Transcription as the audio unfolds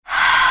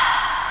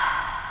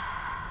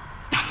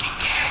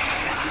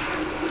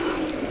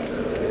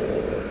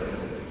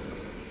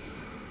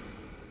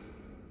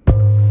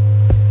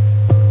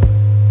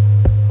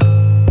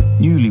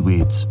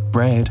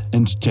Brad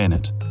and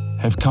Janet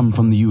have come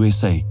from the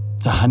USA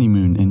to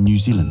honeymoon in New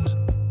Zealand.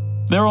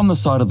 They're on the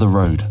side of the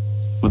road,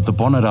 with the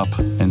bonnet up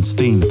and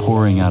steam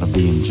pouring out of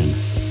the engine.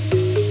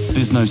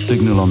 There's no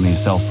signal on their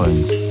cell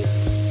phones,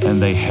 and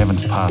they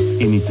haven't passed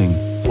anything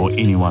or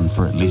anyone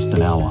for at least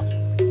an hour.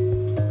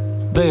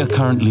 They are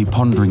currently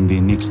pondering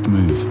their next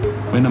move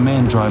when a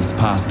man drives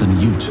past in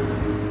a ute.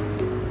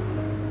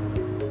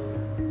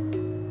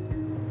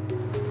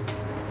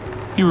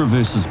 He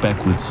reverses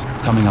backwards,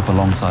 coming up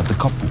alongside the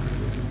couple.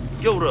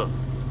 Kia ora.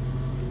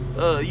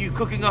 You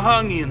cooking a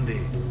hangi in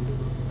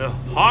there? A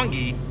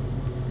hangi?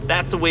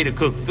 That's a way to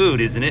cook food,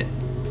 isn't it?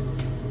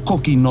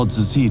 Koki nods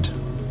his head.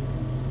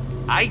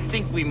 I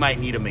think we might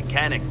need a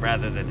mechanic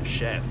rather than a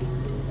chef.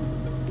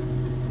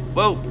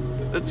 Well,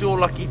 it's your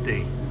lucky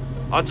day.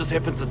 I just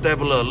happen to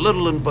dabble a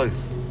little in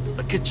both,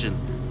 the kitchen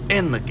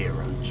and the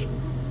garage.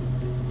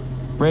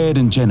 Brad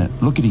and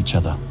Janet look at each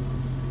other.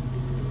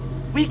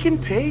 We can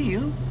pay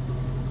you.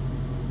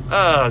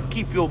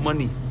 Keep your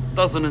money.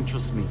 Doesn't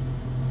interest me.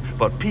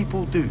 But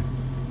people do.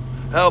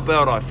 How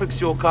about I fix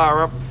your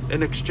car up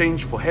in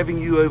exchange for having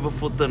you over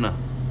for dinner?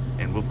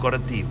 And we've got a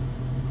deal.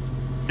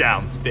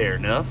 Sounds fair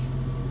enough.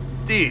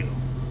 Deal.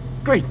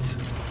 Great.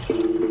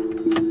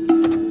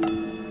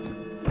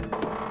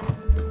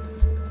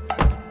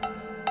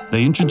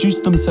 They introduce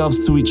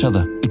themselves to each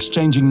other,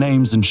 exchanging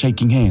names and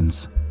shaking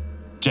hands.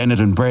 Janet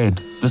and Brad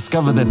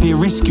discover that their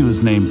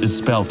rescuer's name is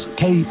spelt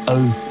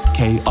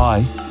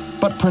K-O-K-I,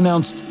 but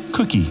pronounced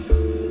Cookie,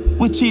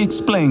 which he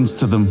explains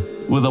to them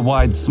with a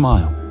wide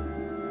smile.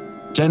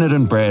 Janet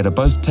and Brad are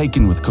both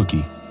taken with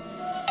Cookie.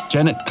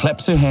 Janet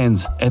claps her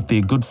hands at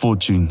their good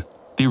fortune.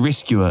 Their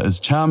rescuer is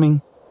charming,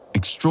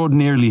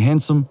 extraordinarily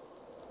handsome,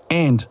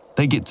 and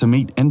they get to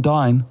meet and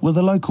dine with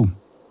a local.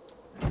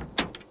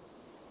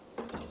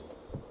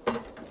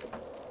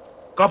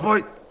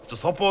 Kapai,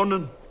 just hop on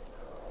in.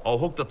 I'll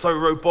hook the tow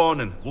rope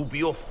on and we'll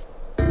be off.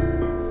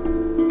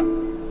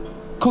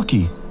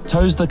 Cookie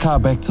tows the car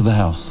back to the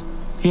house.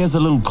 He has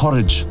a little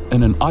cottage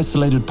in an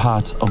isolated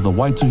part of the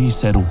Waituhi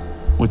Saddle,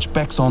 which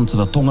backs onto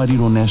the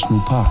Tongariro National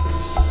Park.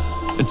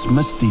 It's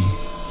misty,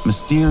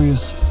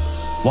 mysterious,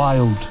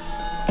 wild,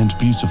 and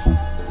beautiful.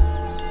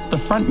 The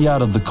front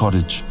yard of the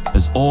cottage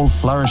is all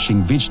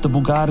flourishing vegetable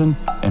garden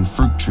and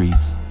fruit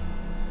trees.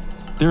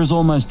 There is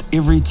almost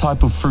every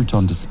type of fruit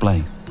on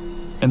display,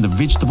 and the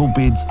vegetable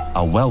beds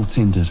are well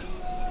tended.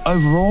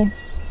 Overall,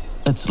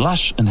 it's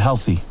lush and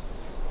healthy.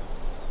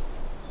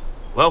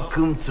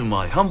 Welcome to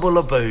my humble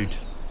abode.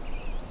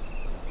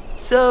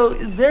 So,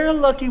 is there a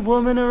lucky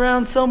woman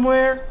around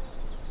somewhere?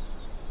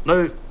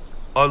 No,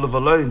 I live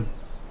alone.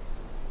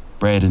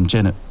 Brad and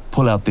Janet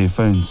pull out their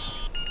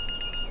phones.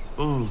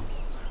 Ooh,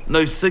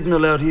 no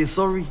signal out here,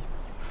 sorry.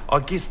 I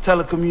guess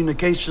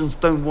telecommunications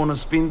don't want to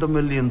spend $1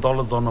 million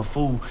on a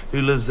fool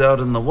who lives out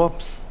in the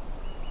wops.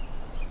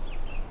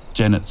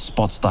 Janet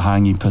spots the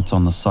hangi pit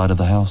on the side of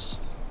the house.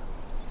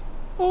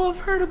 Oh, I've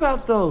heard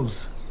about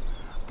those,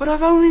 but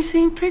I've only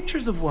seen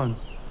pictures of one.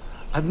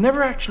 I've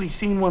never actually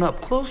seen one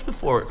up close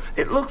before.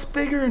 It looks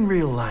bigger in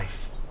real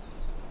life.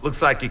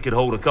 Looks like it could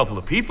hold a couple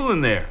of people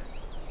in there.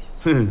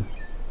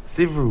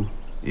 Several,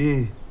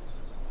 yeah.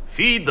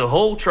 Feed the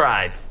whole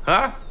tribe,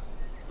 huh?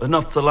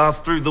 Enough to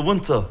last through the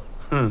winter.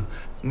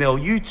 Now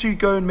you two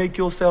go and make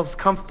yourselves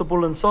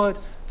comfortable inside,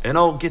 and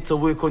I'll get to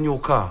work on your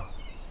car.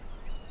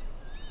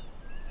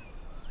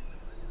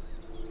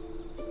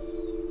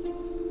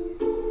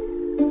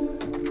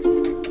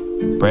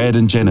 Brad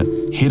and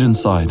Janet head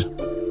inside.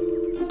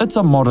 It's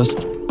a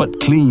modest but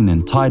clean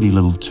and tidy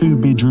little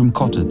 2-bedroom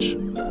cottage.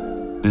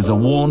 There's a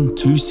worn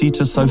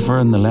 2-seater sofa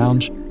in the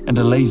lounge and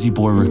a lazy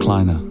boy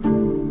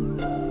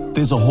recliner.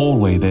 There's a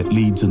hallway that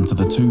leads into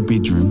the 2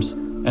 bedrooms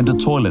and a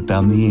toilet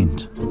down the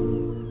end.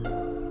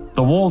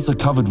 The walls are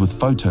covered with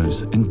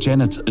photos, and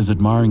Janet is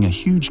admiring a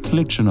huge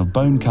collection of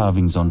bone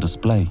carvings on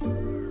display.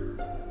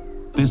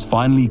 There's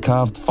finely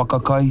carved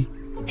whakakai,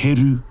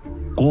 heru,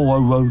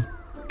 kōauau,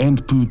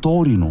 and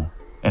pūtorino,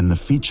 and the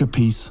feature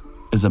piece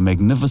is a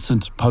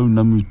magnificent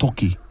pounamu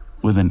toki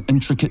with an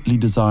intricately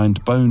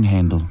designed bone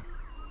handle.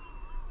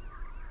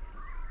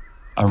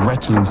 A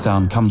rattling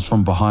sound comes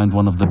from behind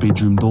one of the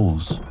bedroom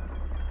doors.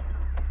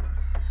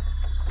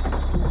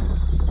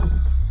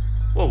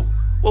 Whoa,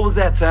 what was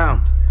that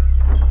sound?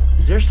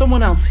 Is there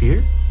someone else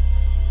here?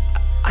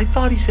 I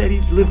thought he said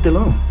he lived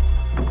alone.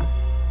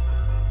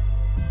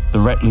 The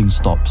rattling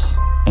stops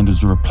and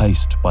is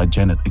replaced by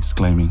Janet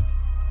exclaiming,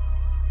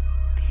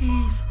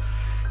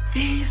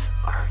 These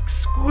are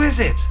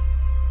exquisite.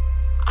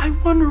 I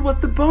wonder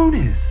what the bone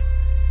is.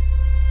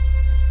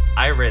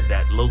 I read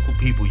that local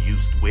people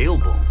used whale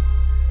bone.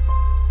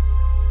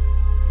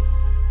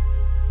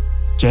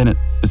 Janet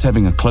is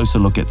having a closer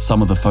look at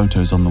some of the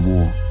photos on the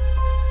wall.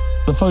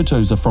 The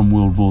photos are from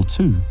World War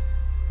II.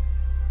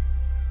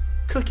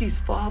 Cookie's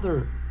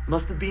father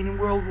must have been in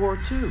World War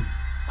II.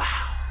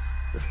 Wow,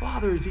 the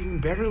father is even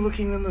better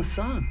looking than the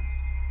son.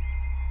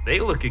 They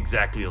look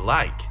exactly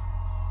alike.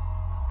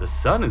 The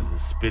son is the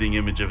spitting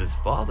image of his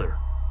father.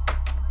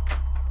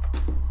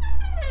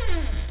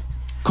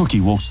 Cookie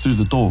walks through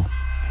the door.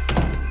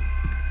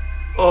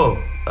 Oh,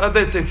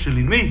 that's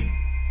actually me.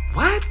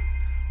 What?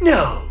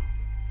 No.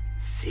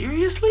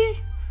 Seriously?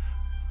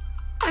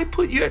 I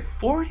put you at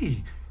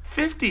 40,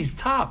 50s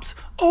tops.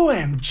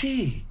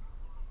 OMG.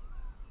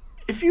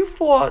 If you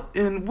fought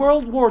in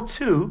World War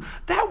II,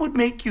 that would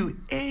make you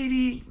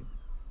 80...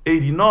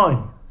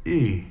 89.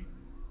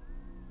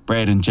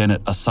 Brad and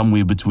Janet are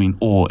somewhere between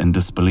awe and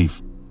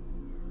disbelief.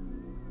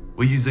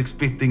 Were you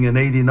expecting an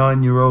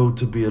 89-year-old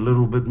to be a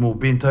little bit more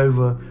bent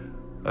over,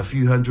 a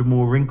few hundred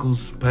more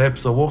wrinkles,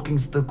 perhaps a walking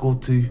stick or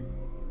two?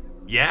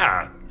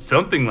 Yeah,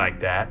 something like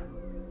that.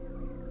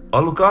 I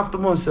look after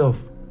myself.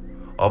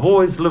 I've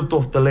always lived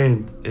off the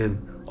land,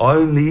 and I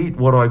only eat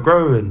what I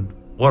grow and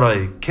what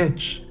I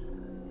catch.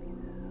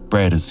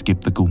 Brad is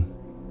skeptical.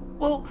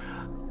 Well,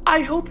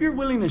 I hope you're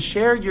willing to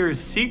share your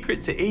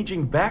secret to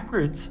aging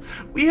backwards.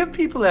 We have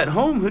people at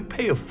home who'd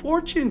pay a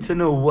fortune to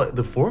know what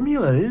the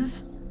formula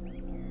is.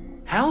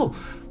 Hell,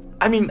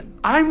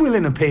 I'm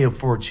willing to pay a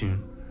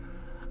fortune.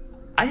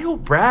 I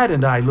hope Brad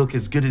and I look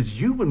as good as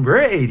you when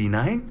we're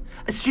 89,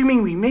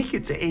 assuming we make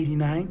it to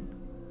 89.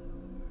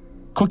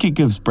 Cookie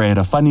gives Brad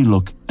a funny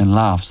look and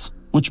laughs,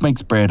 which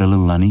makes Brad a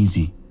little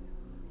uneasy.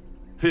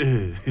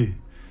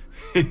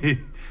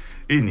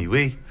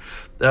 Anyway,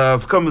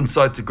 I've come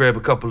inside to grab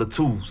a couple of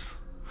tools.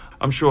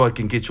 I'm sure I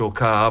can get your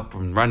car up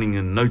and running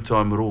in no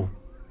time at all.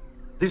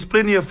 There's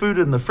plenty of food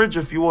in the fridge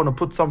if you want to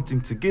put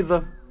something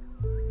together.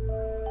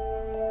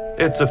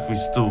 That's if we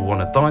still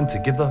want to dine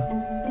together.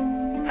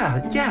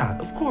 Yeah,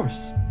 of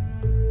course.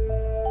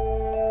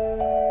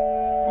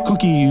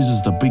 Cookie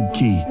uses the big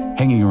key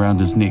hanging around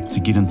his neck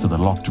to get into the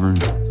locked room.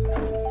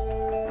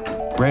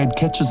 Brad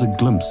catches a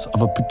glimpse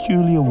of a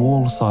peculiar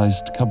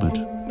wall-sized cupboard.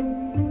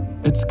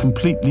 It's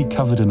completely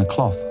covered in a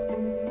cloth.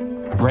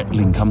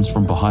 Rattling comes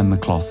from behind the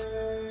cloth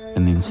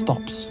and then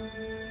stops.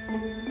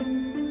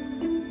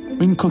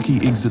 When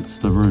Cookie exits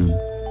the room,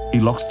 he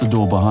locks the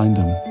door behind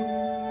him.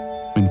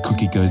 When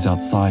Cookie goes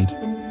outside,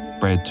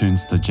 Brad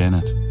turns to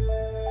Janet.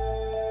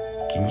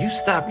 Can you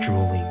stop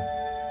drooling?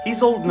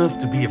 He's old enough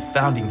to be a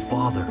founding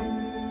father.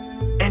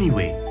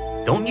 Anyway,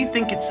 don't you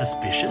think it's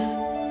suspicious?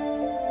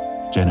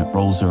 Janet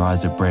rolls her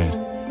eyes at Brad.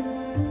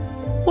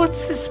 What's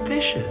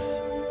suspicious?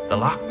 The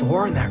locked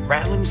door and that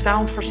rattling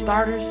sound for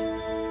starters?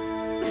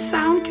 The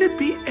sound could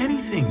be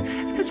anything,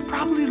 and it's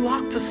probably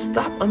locked to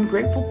stop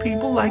ungrateful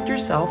people like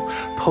yourself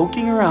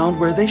poking around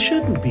where they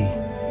shouldn't be.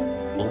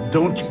 Well,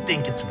 don't you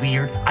think it's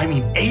weird?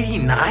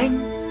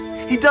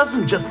 89? He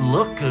doesn't just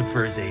look good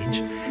for his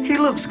age. He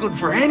looks good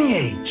for any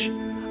age.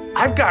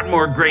 I've got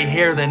more gray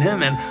hair than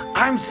him, and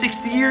I'm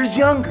 60 years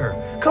younger.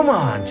 Come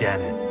on,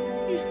 Janet.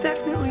 He's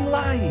definitely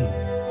lying.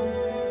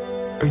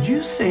 Are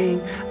you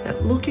saying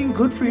that looking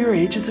good for your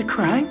age is a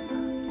crime?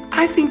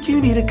 I think you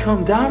need to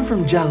come down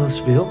from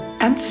Jealousville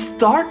and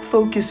start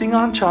focusing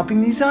on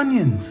chopping these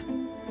onions.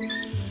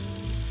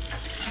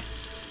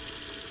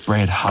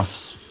 Brad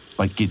huffs,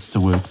 but gets to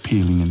work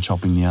peeling and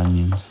chopping the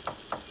onions.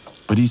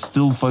 But he's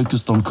still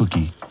focused on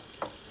Cookie.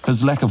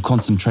 His lack of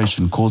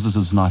concentration causes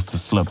his knife to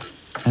slip,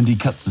 and he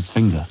cuts his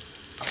finger.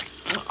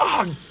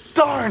 Oh,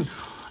 darn!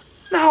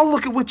 Now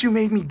look at what you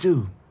made me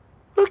do.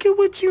 Look at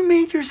what you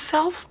made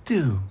yourself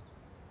do.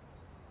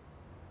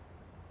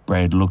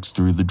 Brad looks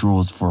through the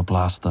drawers for a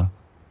blaster.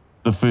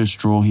 The first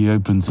drawer he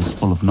opens is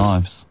full of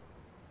knives.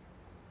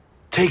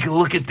 Take a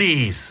look at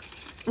these.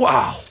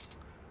 Wow!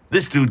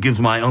 This dude gives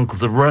my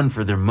uncles a run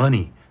for their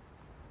money.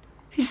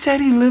 He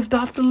said he lived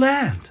off the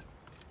land.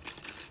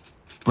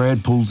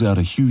 Brad pulls out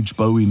a huge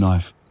Bowie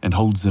knife and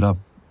holds it up.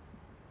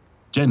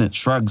 Janet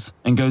shrugs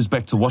and goes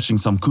back to washing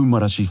some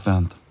kumara she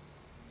found.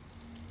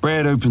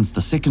 Brad opens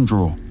the second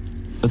drawer.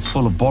 It's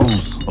full of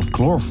bottles of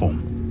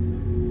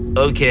chloroform.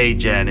 Okay,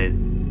 Janet.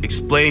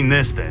 Explain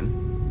this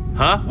then.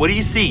 Huh? What do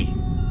you see?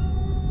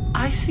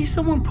 I see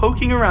someone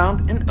poking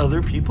around in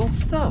other people's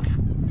stuff.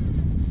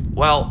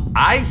 Well,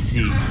 I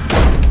see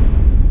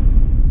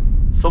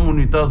someone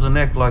who doesn't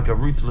act like a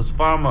ruthless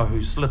farmer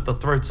who slit the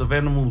throats of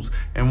animals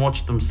and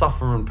watched them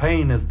suffer in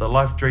pain as the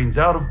life drains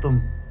out of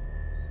them.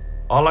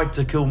 I like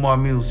to kill my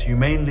meals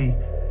humanely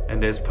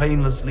and as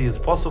painlessly as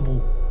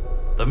possible.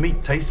 The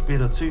meat tastes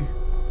better too.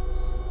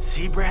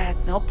 See, Brad,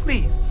 now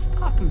please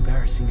stop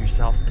embarrassing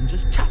yourself and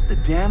just chop the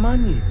damn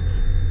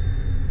onions.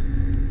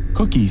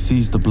 Cookie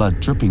sees the blood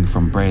dripping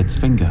from Brad's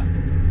finger.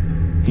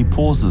 He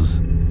pauses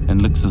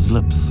and licks his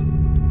lips.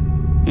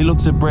 He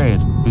looks at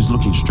Brad, who's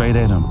looking straight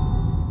at him.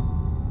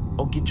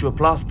 I'll get you a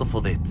plaster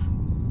for that.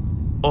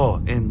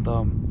 Oh, and,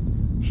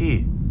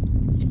 here.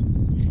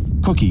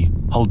 Cookie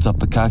holds up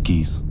the car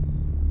keys.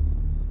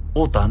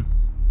 All done.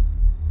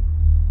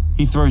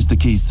 He throws the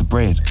keys to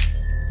Brad.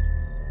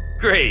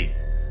 Great.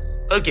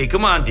 Okay,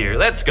 come on, dear,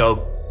 let's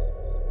go.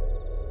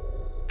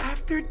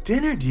 After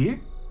dinner,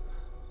 dear,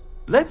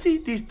 let's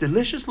eat these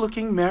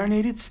delicious-looking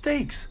marinated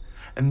steaks,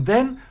 and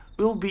then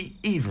we'll be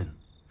even.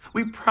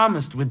 We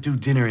promised we'd do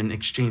dinner in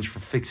exchange for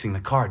fixing the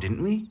car,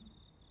 didn't we?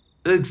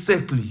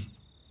 Exactly.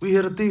 We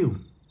had a deal,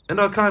 and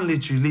I can't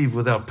let you leave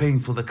without paying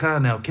for the car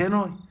now, can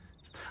I?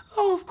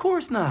 Oh, of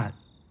course not.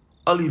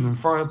 I'll even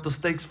fry up the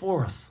steaks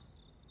for us.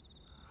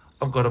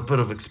 I've got a bit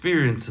of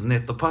experience in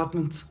that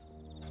department.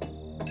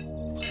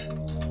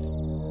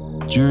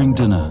 During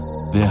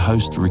dinner, their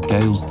host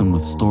regales them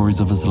with stories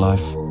of his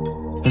life,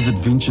 his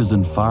adventures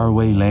in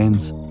faraway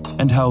lands,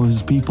 and how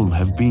his people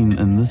have been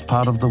in this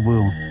part of the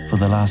world for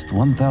the last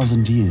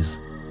 1,000 years.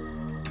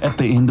 At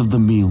the end of the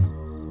meal,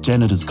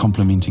 Janet is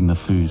complimenting the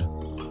food.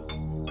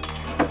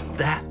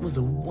 That was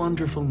a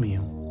wonderful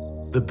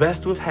meal. The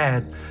best we've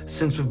had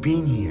since we've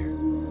been here.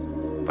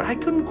 But I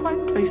couldn't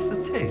quite place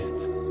the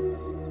taste.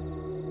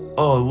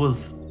 Oh,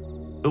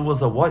 it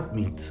was a white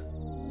meat.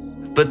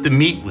 But the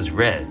meat was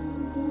red.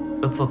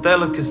 It's a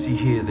delicacy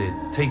here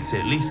that takes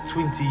at least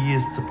 20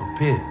 years to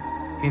prepare,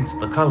 hence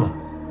the color.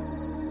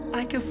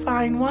 Like a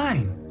fine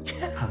wine,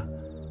 yeah.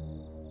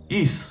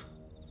 Yes.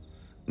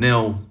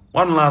 Now,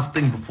 one last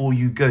thing before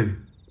you go.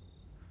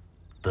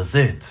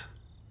 Dessert.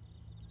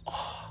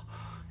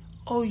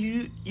 Oh,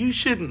 you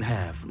shouldn't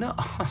have. No.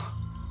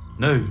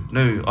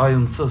 No, I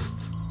insist.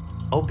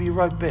 I'll be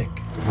right back.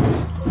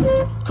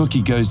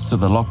 Cookie goes to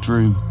the locked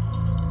room.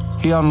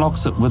 He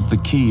unlocks it with the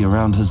key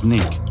around his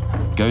neck,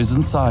 goes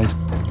inside,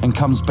 and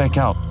comes back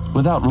out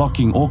without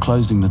locking or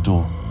closing the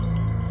door.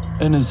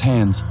 In his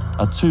hands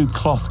are 2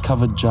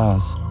 cloth-covered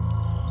jars.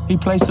 He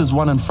places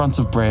one in front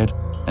of Brad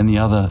and the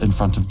other in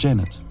front of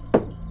Janet.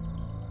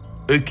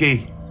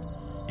 Okay,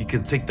 you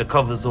can take the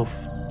covers off.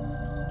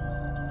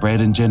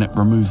 Brad and Janet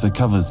remove the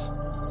covers.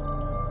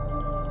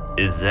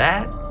 Is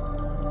that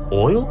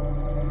oil?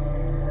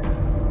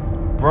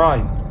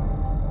 Brine.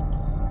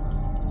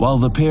 While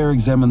the pair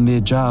examine their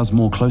jars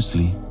more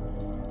closely,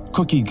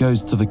 Cookie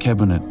goes to the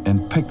cabinet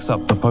and picks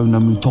up the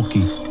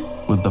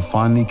pounamutoki with the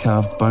finely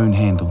carved bone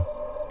handle.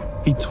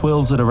 He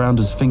twirls it around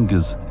his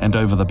fingers and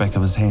over the back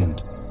of his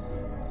hand.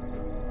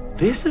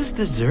 This is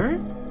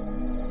dessert?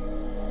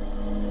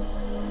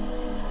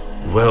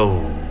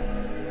 Well,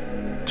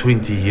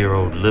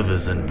 20-year-old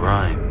livers and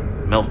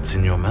brine melts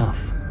in your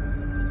mouth,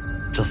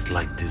 just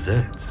like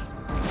dessert.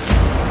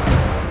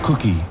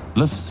 Cookie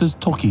lifts his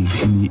toki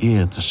in the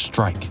air to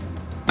strike,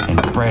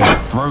 and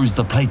Brad throws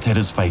the plate at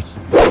his face.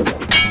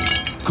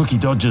 Cookie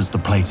dodges the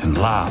plate and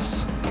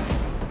laughs.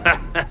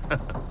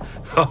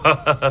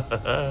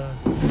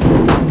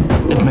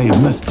 It may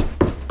have missed,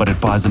 but it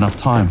buys enough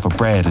time for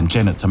Brad and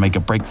Janet to make a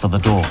break for the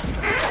door.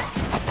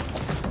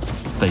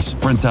 They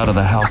sprint out of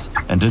the house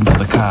and into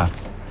the car.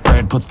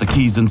 Brad puts the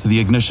keys into the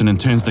ignition and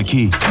turns the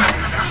key.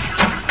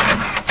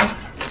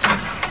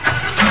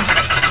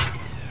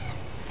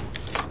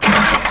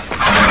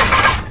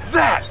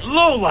 That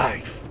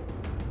lowlife!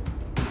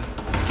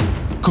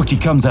 Cookie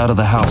comes out of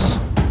the house,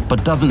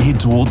 but doesn't head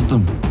towards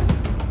them.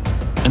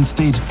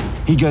 Instead,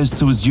 he goes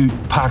to his ute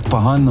parked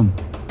behind them.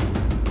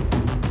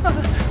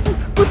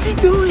 What's he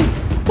doing?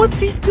 What's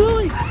he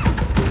doing?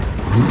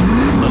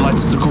 The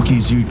lights to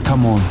Cookie's ute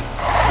come on.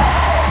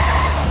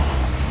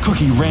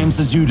 Cookie rams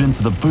his ute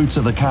into the boot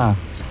of the car,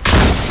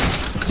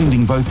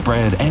 sending both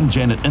Brad and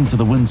Janet into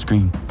the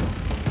windscreen.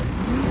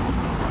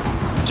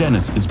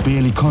 Janet is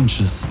barely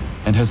conscious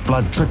and has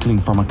blood trickling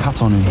from a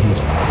cut on her head.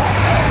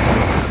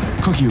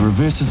 Cookie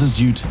reverses his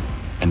ute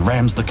and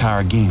rams the car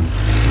again.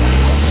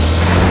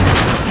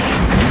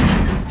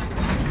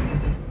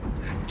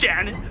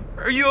 Janet,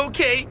 are you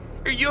okay?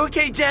 Are you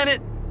okay,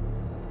 Janet?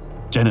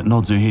 Janet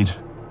nods her head.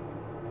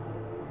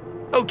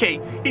 Okay,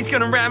 he's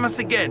gonna ram us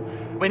again.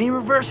 When he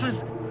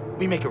reverses,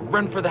 we make a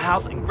run for the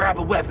house and grab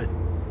a weapon.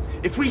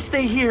 If we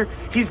stay here,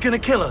 he's gonna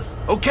kill us,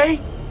 okay?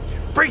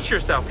 Brace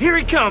yourself, here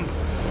he comes!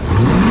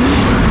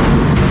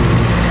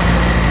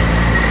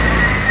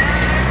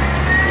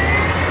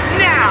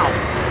 Now!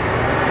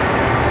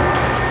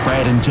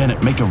 Brad and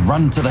Janet make a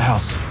run to the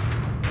house.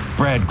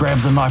 Brad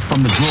grabs a knife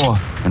from the drawer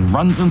and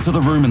runs into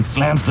the room and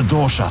slams the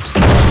door shut.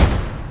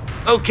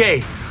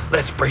 Okay,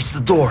 let's brace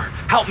the door.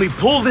 Help me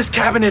pull this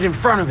cabinet in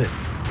front of it.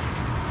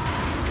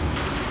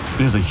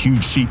 There's a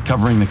huge sheet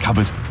covering the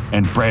cupboard,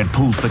 and Brad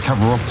pulls the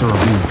cover off to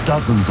reveal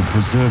dozens of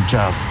preserve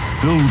jars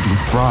filled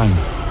with brine.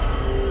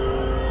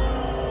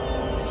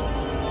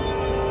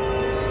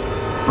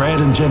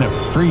 Brad and Janet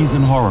freeze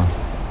in horror.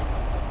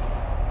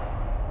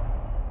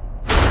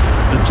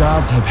 The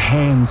jars have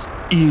hands,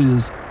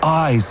 ears,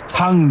 eyes,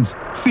 tongues,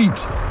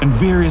 feet, and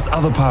various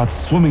other parts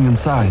swimming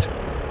inside.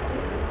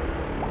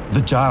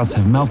 The jars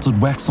have melted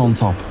wax on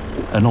top,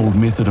 an old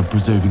method of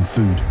preserving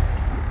food.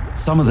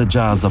 Some of the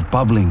jars are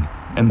bubbling,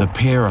 and the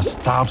pair are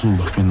startled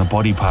when the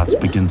body parts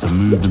begin to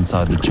move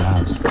inside the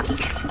jars.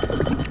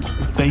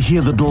 They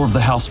hear the door of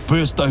the house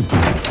burst open.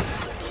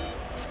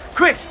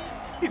 Quick!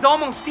 He's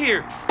almost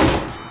here!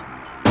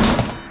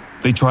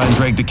 They try and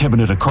drag the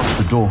cabinet across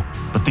the door,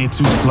 but they're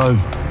too slow.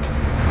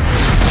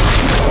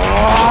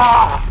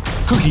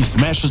 Cookie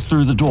smashes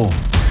through the door.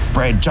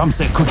 Brad jumps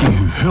at Cookie,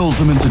 who hurls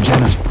him into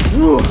Janet.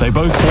 They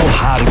both fall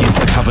hard against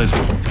the cupboard.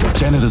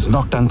 Janet is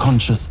knocked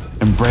unconscious,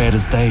 and Brad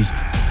is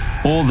dazed.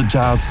 All the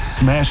jars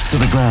smash to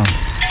the ground.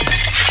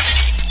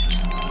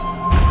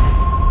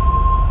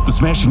 The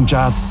smashing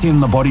jars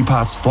send the body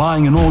parts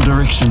flying in all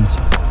directions.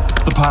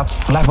 The parts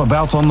flap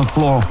about on the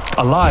floor,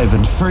 alive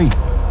and free.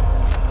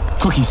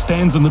 Cookie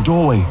stands in the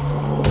doorway,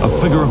 A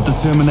figure of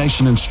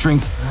determination and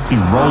strength, he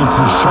rolls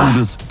his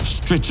shoulders,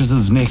 stretches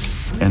his neck,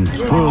 and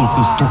twirls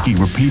his toki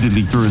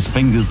repeatedly through his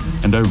fingers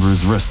and over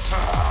his wrist.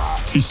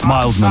 He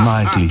smiles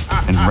maniacally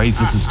and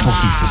raises his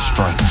toki to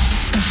strike.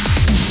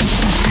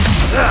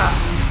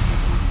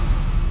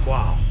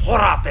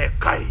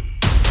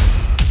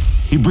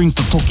 He brings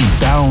the toki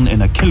down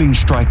in a killing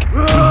strike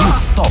when he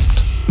is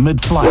stopped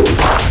mid-flight.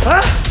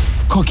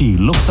 Cookie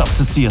looks up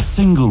to see a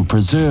single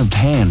preserved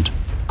hand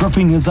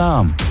gripping his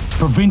arm,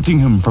 preventing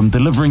him from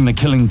delivering the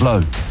killing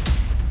blow.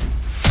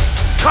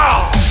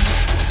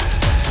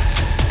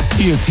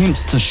 He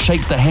attempts to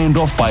shake the hand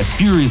off by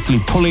furiously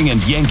pulling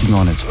and yanking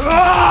on it.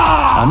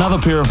 Another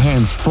pair of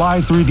hands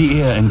fly through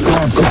the air and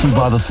grab Cookie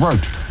by the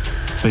throat.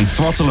 They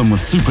throttle him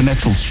with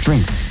supernatural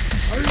strength.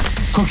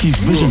 Cookie's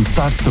vision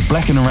starts to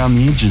blacken around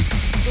the edges.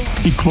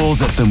 He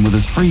claws at them with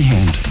his free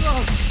hand.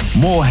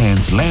 More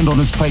hands land on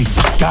his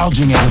face,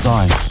 gouging at his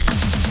eyes.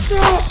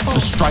 The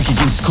strike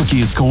against Cookie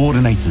is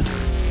coordinated.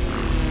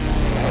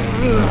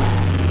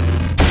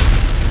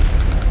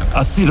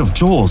 A set of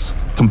jaws,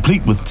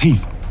 complete with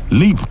teeth,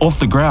 leap off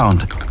the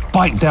ground,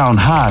 bite down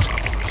hard,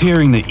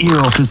 tearing the ear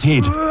off his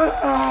head.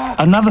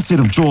 Another set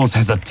of jaws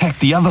has attacked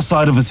the other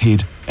side of his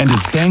head and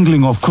is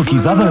dangling off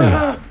Cookie's other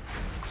ear.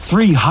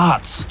 3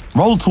 hearts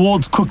roll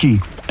towards Cookie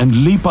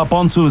and leap up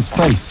onto his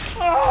face.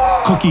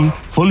 Cookie,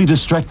 fully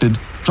distracted,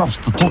 drops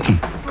the toki.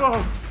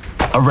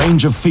 A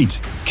range of feet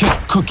kick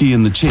Cookie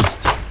in the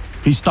chest.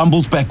 He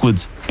stumbles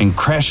backwards and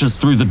crashes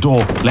through the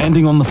door,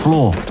 landing on the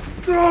floor.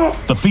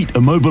 The feet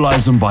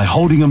immobilize him by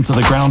holding him to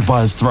the ground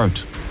by his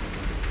throat.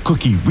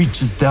 Cookie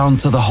reaches down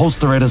to the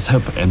holster at his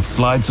hip and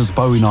slides his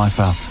Bowie knife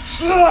out.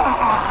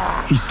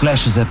 He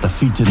slashes at the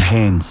feet and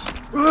hands.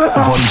 The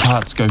body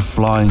parts go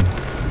flying.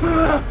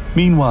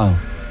 Meanwhile,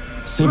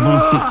 several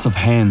sets of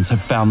hands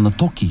have found the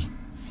toki.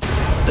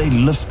 They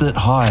lift it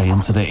high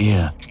into the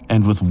air,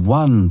 and with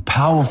one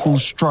powerful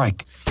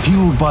strike,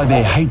 fueled by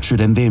their hatred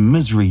and their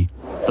misery,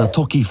 the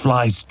toki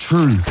flies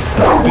true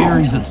and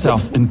buries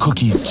itself in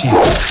Cookie's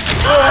chest.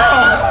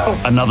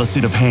 Another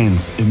set of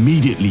hands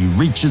immediately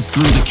reaches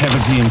through the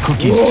cavity in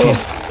Cookie's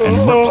chest and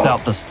rips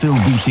out the still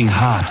beating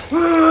heart.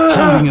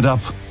 Holding it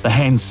up, the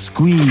hands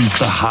squeeze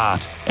the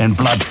heart and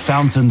blood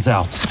fountains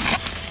out.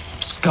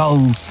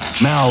 Skulls,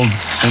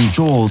 mouths, and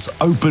jaws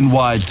open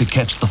wide to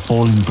catch the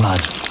falling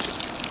blood.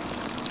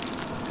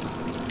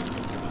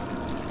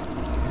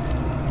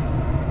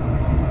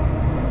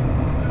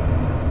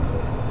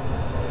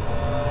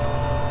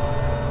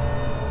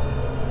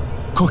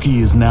 Cookie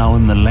is now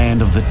in the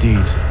land of the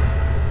dead.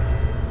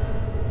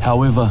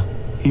 However,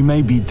 he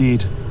may be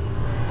dead,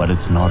 but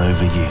it's not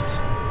over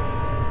yet.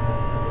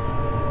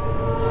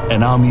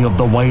 An army of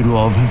the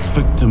Wairua of his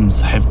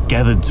victims have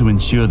gathered to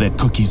ensure that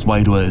Cookie's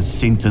Wairua is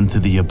sent into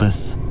the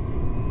abyss.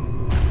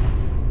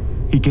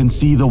 He can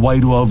see the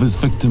Wairua of his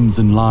victims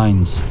in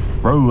lines,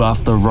 row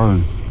after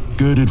row,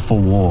 girded for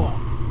war.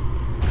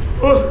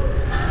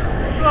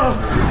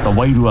 The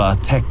Wairua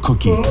attack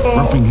Cookie,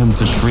 ripping him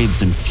to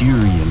shreds in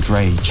fury and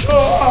rage.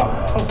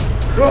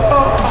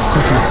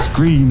 Cookie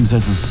screams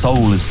as his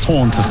soul is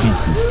torn to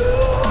pieces.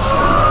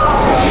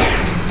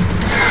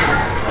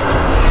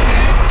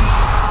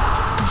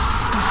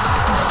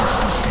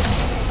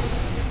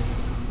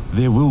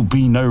 There will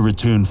be no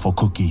return for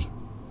Cookie.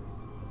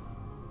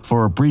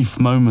 For a brief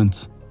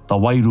moment, the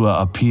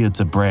Wairua appear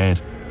to Brad,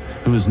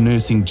 who is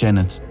nursing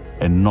Janet,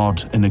 and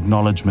nod in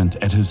acknowledgement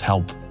at his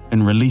help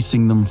in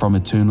releasing them from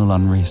eternal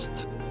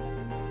unrest.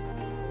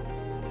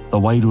 The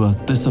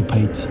Wairua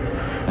dissipate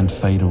and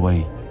fade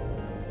away.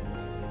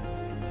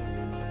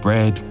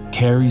 Brad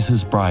carries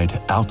his bride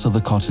out of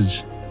the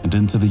cottage and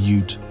into the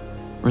ute,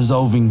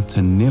 resolving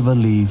to never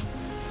leave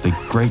the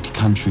great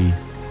country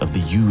of the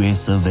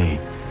US of A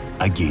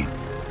again.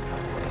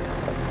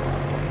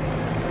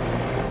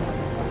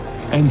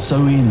 And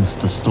so ends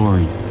the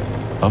story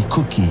of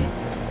Cookie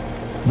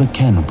the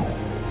Cannibal.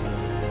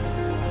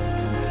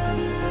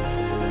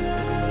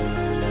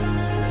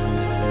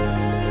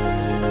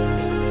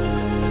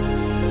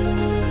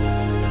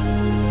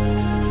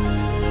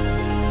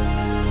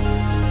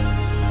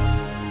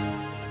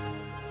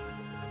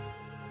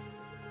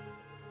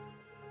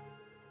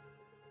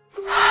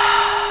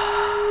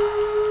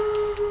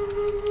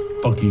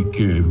 Paki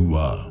ke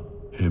hua,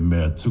 he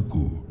mea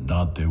tuku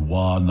nā te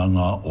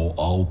wānanga o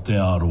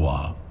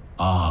Aotearoa,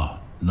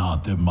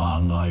 nā te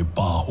māngai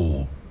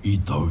pāho I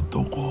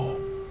tautoko.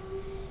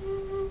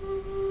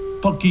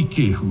 Paki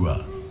ke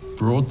hua,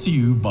 brought to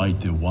you by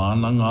te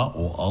wānanga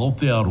o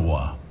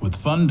Aotearoa with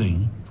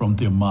funding from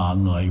te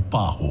māngai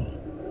pāho.